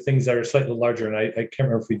posts for things that are slightly larger. And I can't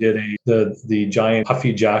remember if we did the giant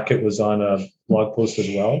puffy jacket was on a blog post as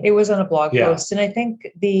well. It was on a blog post. And I think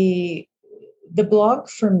the blog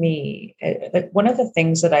for me, like one of the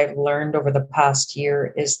things that I've learned over the past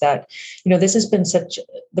year is that, this has been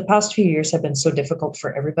the past few years have been so difficult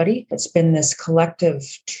for everybody. It's been this collective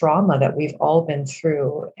trauma that we've all been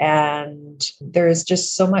through. And there is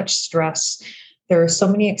just so much stress. There are so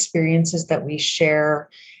many experiences that we share.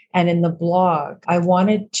 And in the blog, I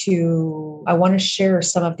want to share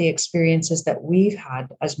some of the experiences that we've had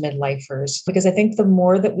as midlifers, because I think the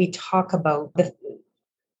more that we talk about the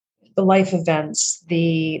life events,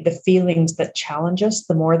 the feelings that challenge us,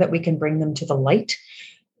 the more that we can bring them to the light,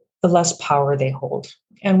 the less power they hold.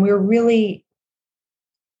 And we're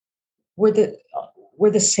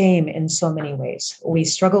the same in so many ways. We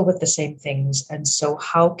struggle with the same things. And so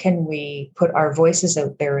how can we put our voices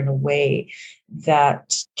out there in a way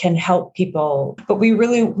that can help people? But we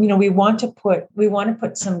really, we want to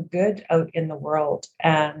put some good out in the world.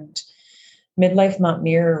 And Midlife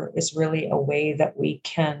Mountaineer is really a way that we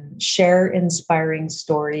can share inspiring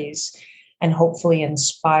stories and hopefully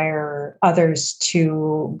inspire others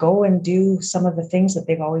to go and do some of the things that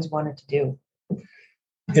they've always wanted to do.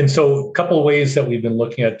 And so a couple of ways that we've been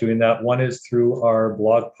looking at doing that. One is through our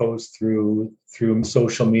blog posts, through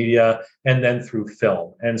social media, and then through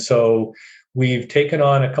film. And so we've taken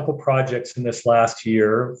on a couple projects in this last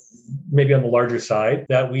year, maybe on the larger side,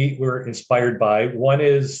 that we were inspired by. One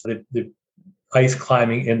is the ice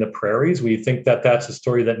climbing in the prairies. We think that that's a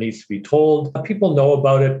story that needs to be told. People know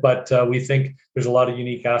about it, but we think there's a lot of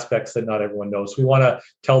unique aspects that not everyone knows. We want to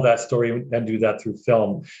tell that story and do that through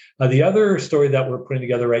film. The other story that we're putting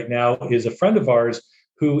together right now is a friend of ours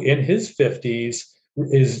who in his 50s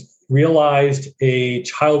is realized a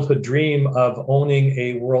childhood dream of owning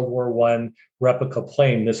a World War I replica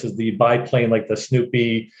plane. This is the biplane, like the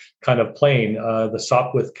Snoopy kind of plane, the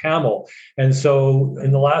Sopwith Camel. And so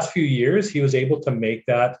in the last few years, he was able to make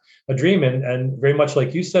that a dream. And very much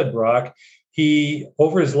like you said, Brock, he,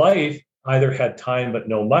 over his life, either had time but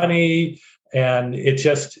no money, and it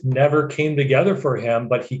just never came together for him,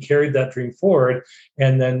 but he carried that dream forward.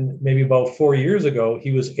 And then maybe about 4 years ago,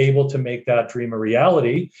 he was able to make that dream a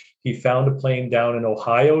reality. He found a plane down in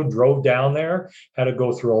Ohio, drove down there, had to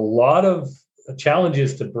go through a lot of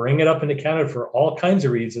challenges to bring it up into Canada for all kinds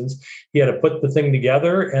of reasons. He had to put the thing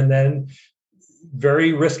together, and then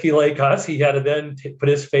very risky like us, he had to then put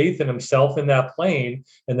his faith in himself in that plane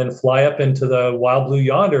and then fly up into the wild blue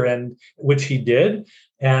yonder, and which he did.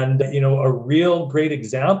 And, you know, a real great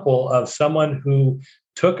example of someone who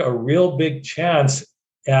took a real big chance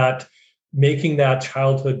at making that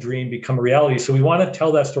childhood dream become a reality. So we want to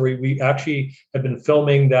tell that story. We actually have been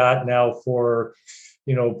filming that now for,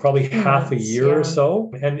 you know, probably half a year or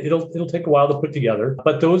so, and it'll take a while to put together.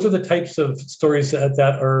 But those are the types of stories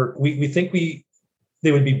that are we think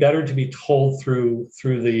they would be better to be told through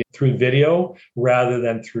video rather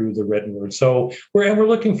than through the written word. So we're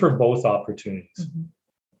looking for both opportunities.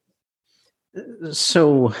 Mm-hmm.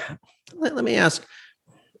 So let me ask,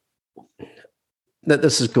 that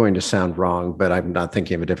this is going to sound wrong, but I'm not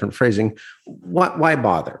thinking of a different phrasing. Why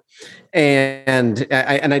bother? And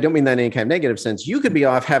I don't mean that in any kind of negative sense. You could be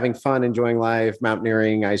off having fun, enjoying life,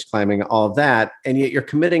 mountaineering, ice climbing, all of that, and yet you're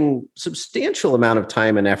committing substantial amount of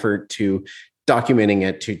time and effort to documenting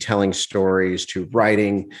it, to telling stories, to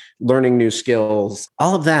writing, learning new skills,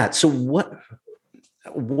 all of that. So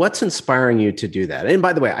what's inspiring you to do that? And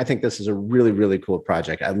by the way, I think this is a really, really cool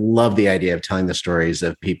project. I love the idea of telling the stories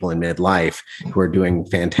of people in midlife who are doing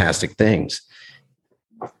fantastic things.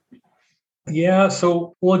 Yeah.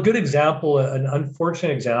 So, well, a good example, an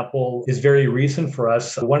unfortunate example is very recent for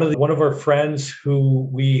us. One of our friends who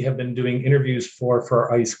we have been doing interviews for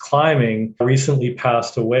our ice climbing recently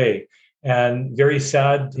passed away. And very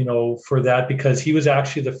sad, you know, for that, because he was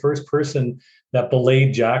actually the first person that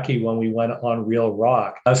belayed Jackie when we went on Real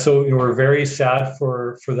Rock. So we're very sad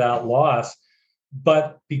for that loss.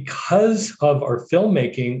 But because of our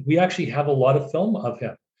filmmaking, we actually have a lot of film of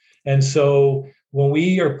him. And so when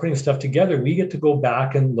we are putting stuff together, we get to go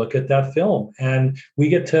back and look at that film, and we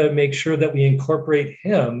get to make sure that we incorporate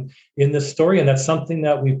him in the story. And that's something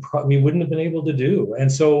that we wouldn't have been able to do.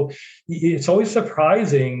 And so it's always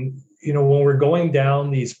surprising, you know, when we're going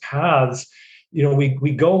down these paths, you know,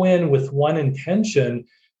 we go in with one intention,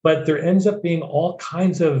 but there ends up being all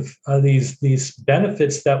kinds of these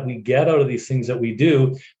benefits that we get out of these things that we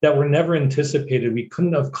do that were never anticipated. We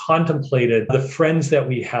couldn't have contemplated the friends that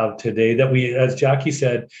we have today, that we, as Jackie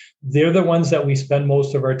said, they're the ones that we spend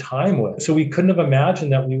most of our time with. So we couldn't have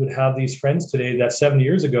imagined that we would have these friends today that 7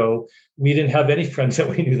 years ago, we didn't have any friends that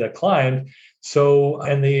we knew that climbed. So,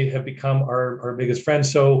 and they have become our biggest friends.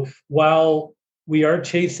 So while we are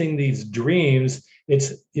chasing these dreams,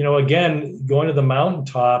 it's, you know, again, going to the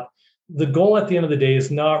mountaintop, the goal at the end of the day is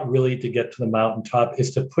not really to get to the mountaintop,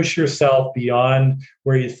 is to push yourself beyond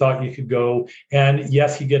where you thought you could go. And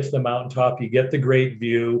yes, you get to the mountaintop, you get the great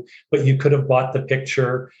view, but you could have bought the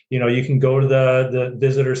picture. You know, you can go to the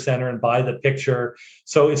visitor center and buy the picture.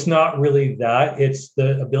 So it's not really that. It's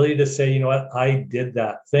the ability to say, you know what, I did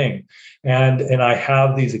that thing. And I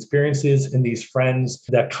have these experiences and these friends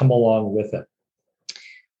that come along with it.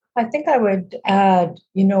 I think I would add,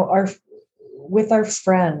 you know, with our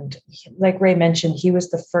friend, like Ray mentioned, he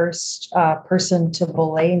was the first person to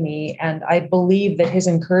belay me. And I believe that his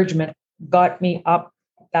encouragement got me up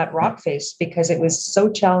that rock face because it was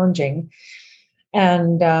so challenging.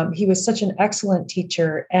 And he was such an excellent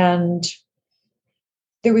teacher. And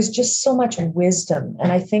there was just so much wisdom.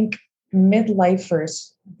 And I think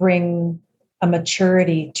midlifers bring a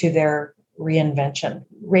maturity to their reinvention.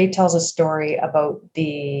 Ray tells a story about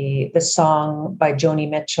the song by Joni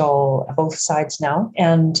Mitchell, Both Sides Now.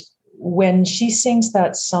 And when she sings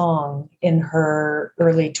that song in her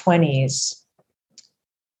early 20s,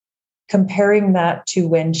 comparing that to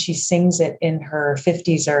when she sings it in her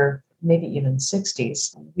 50s or maybe even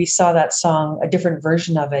 60s. We saw that song, a different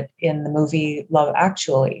version of it in the movie Love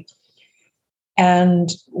Actually. And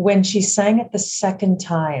when she sang it the second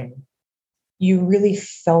time, you really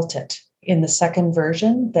felt it in the second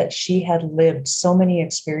version that she had lived so many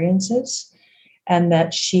experiences and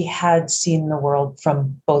that she had seen the world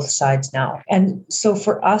from both sides now. And so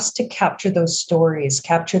for us to capture those stories,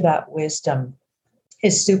 capture that wisdom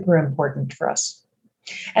is super important for us.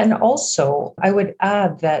 And also, I would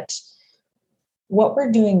add that what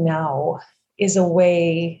we're doing now is a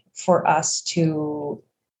way for us to,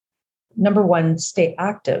 number one, stay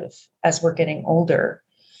active as we're getting older,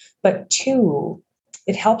 but two,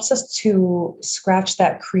 it helps us to scratch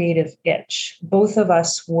that creative itch. Both of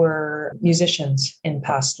us were musicians in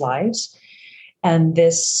past lives, and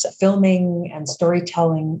this filming and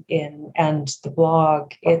storytelling and the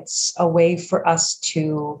blog, it's a way for us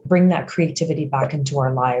to bring that creativity back into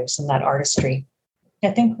our lives and that artistry. I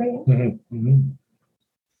think, right? Mm-hmm.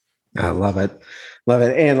 Mm-hmm. I love it. Love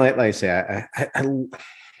it. And like I say,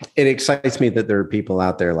 it excites me that there are people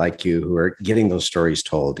out there like you who are getting those stories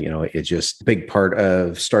told. You know, it's just a big part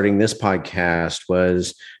of starting this podcast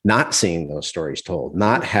was not seeing those stories told,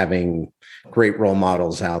 not having great role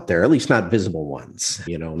models out there, at least not visible ones,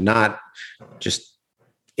 you know, not just,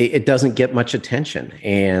 it doesn't get much attention.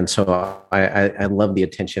 And so I love the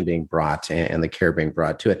attention being brought and the care being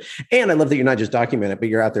brought to it. And I love that you're not just documenting it, but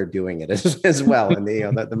you're out there doing it as well. And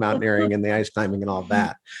the mountaineering and the ice climbing and all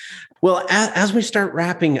that. Well, as we start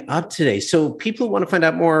wrapping up today, so people who want to find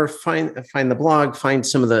out more, find the blog, find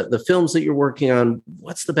some of the films that you're working on.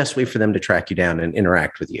 What's the best way for them to track you down and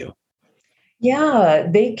interact with you? Yeah,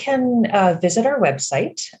 they can visit our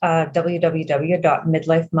website,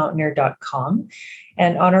 www.midlifemountaineer.com.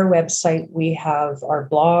 And on our website, we have our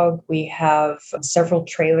blog. We have several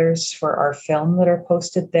trailers for our film that are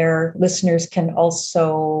posted there. Listeners can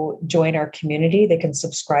also join our community. They can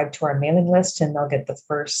subscribe to our mailing list and they'll get the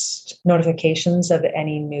first notifications of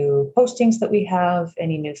any new postings that we have,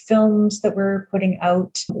 any new films that we're putting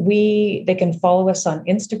out. They can follow us on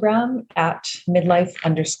Instagram at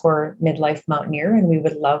midlife_midlife mountaineer. And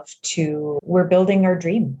we're building our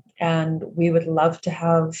dream and we would love to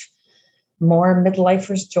have more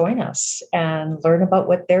midlifers join us and learn about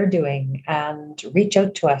what they're doing and reach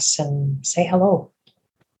out to us and say hello.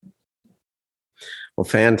 Well,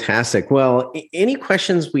 fantastic. Well, any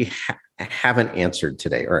questions we haven't answered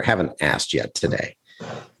today or haven't asked yet today?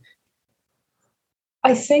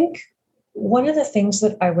 I think one of the things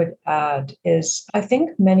that I would add is I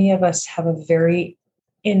think many of us have a very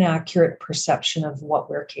inaccurate perception of what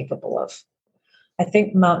we're capable of. I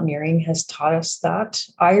think mountaineering has taught us that.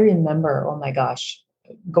 I remember, oh my gosh,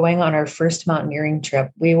 going on our first mountaineering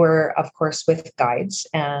trip. We were, of course, with guides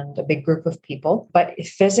and a big group of people, but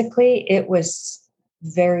physically it was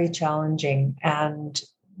very challenging. And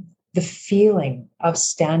the feeling of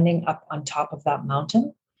standing up on top of that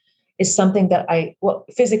mountain is something that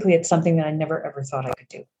physically it's something that I never ever thought I could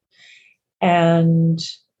do. And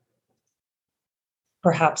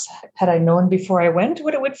perhaps had I known before I went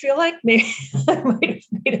what it would feel like, maybe I might have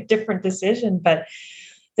made a different decision, but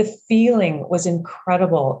the feeling was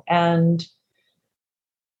incredible. And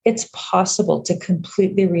it's possible to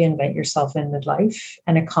completely reinvent yourself in midlife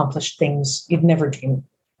and accomplish things you'd never dreamed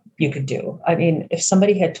you could do. I mean, if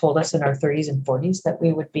somebody had told us in our 30s and 40s that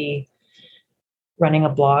we would be running a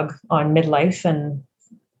blog on midlife and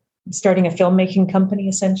starting a filmmaking company,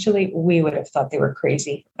 essentially, we would have thought they were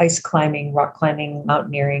crazy. Ice climbing, rock climbing,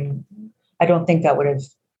 mountaineering. I don't think that would have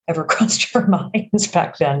ever crossed our minds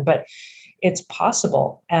back then, but it's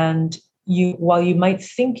possible. And while you might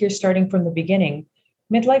think you're starting from the beginning,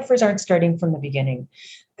 midlifers aren't starting from the beginning.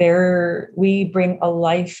 We bring a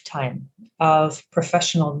lifetime of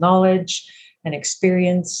professional knowledge and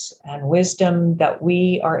experience and wisdom that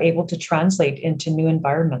we are able to translate into new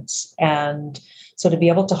environments. And so to be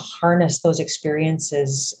able to harness those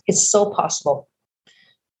experiences, it's so possible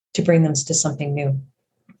to bring them to something new.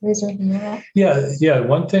 Is there anything else? Yeah.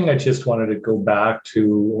 One thing I just wanted to go back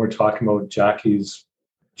to when we're talking about Jackie's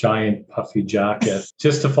giant puffy jacket,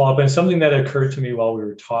 just to follow up, and something that occurred to me while we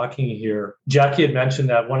were talking here. Jackie had mentioned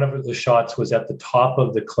that one of the shots was at the top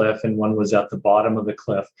of the cliff and one was at the bottom of the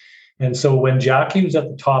cliff. And so when Jackie was at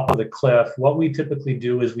the top of the cliff, what we typically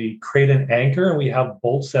do is we create an anchor and we have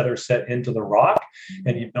bolts that are set into the rock,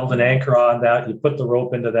 and you build an anchor on that, you put the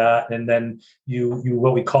rope into that, and then you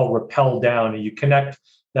what we call rappel down, and you connect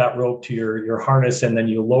that rope to your harness, and then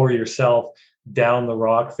you lower yourself down the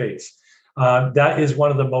rock face. That is one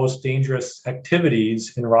of the most dangerous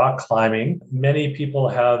activities in rock climbing. Many people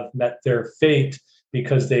have met their fate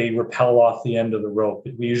because they rappel off the end of the rope.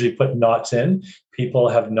 We usually put knots in. People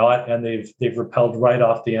have not, and they've rappelled right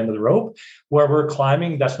off the end of the rope. Where we're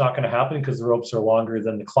climbing, that's not going to happen because the ropes are longer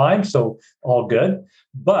than the climb, so all good.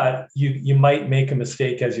 But you might make a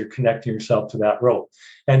mistake as you're connecting yourself to that rope.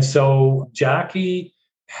 And so Jackie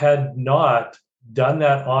had not done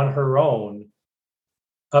that on her own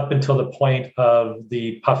up until the point of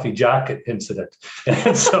the puffy jacket incident.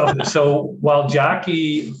 And so while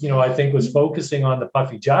Jackie, I think was focusing on the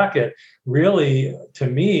puffy jacket, really, to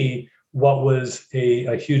me, what was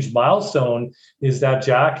a huge milestone is that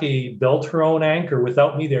Jackie built her own anchor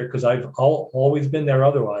without me there, because I've always been there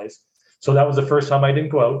otherwise. So that was the first time I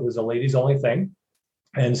didn't go out. It was a ladies only thing.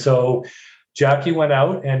 And so Jackie went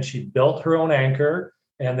out and she built her own anchor.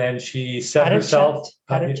 And then she set herself.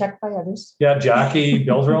 Had it checked by others. Yeah, Jackie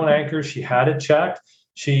built her own anchor. She had it checked.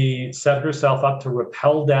 She set herself up to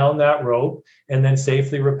rappel down that rope and then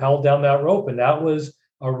safely rappelled down that rope. And that was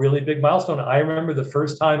a really big milestone. I remember the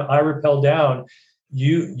first time I rappelled down,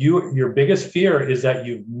 your biggest fear is that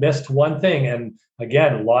you've missed one thing. And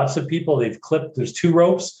again, lots of people, there's 2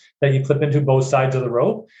 ropes that you clip into both sides of the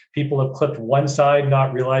rope. People have clipped one side,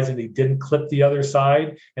 not realizing they didn't clip the other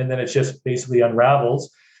side, and then it just basically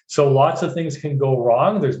unravels. So lots of things can go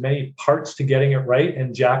wrong. There's many parts to getting it right,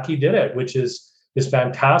 and Jackie did it, which is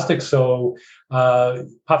fantastic. So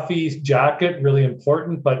puffy jacket, really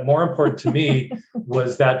important, but more important to me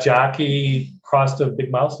was that Jackie crossed a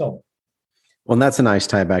big milestone. Well, and that's a nice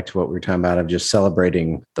tie back to what we were talking about of just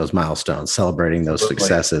celebrating those milestones, celebrating those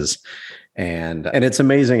successes. And it's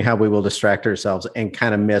amazing how we will distract ourselves and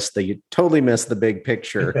kind of totally miss the big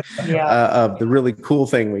picture of the really cool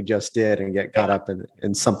thing we just did and get caught up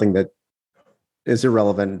in something that is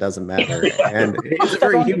irrelevant and doesn't matter. And it's a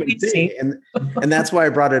very human thing. And that's why I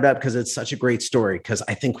brought it up, because it's such a great story, because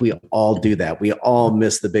I think we all do that. We all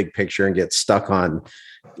miss the big picture and get stuck on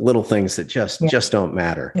little things that just don't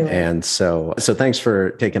matter. Yeah. And so thanks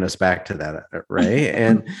for taking us back to that, Ray.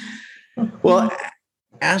 And well,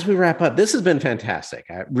 as we wrap up, this has been fantastic.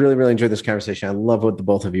 I really, really enjoyed this conversation. I love what the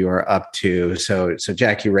both of you are up to. So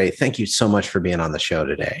Jackie, Ray, thank you so much for being on the show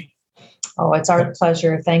today. Oh, it's our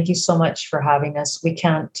pleasure. Thank you so much for having us. We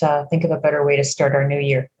can't think of a better way to start our new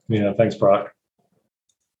year. Yeah, thanks, Brock.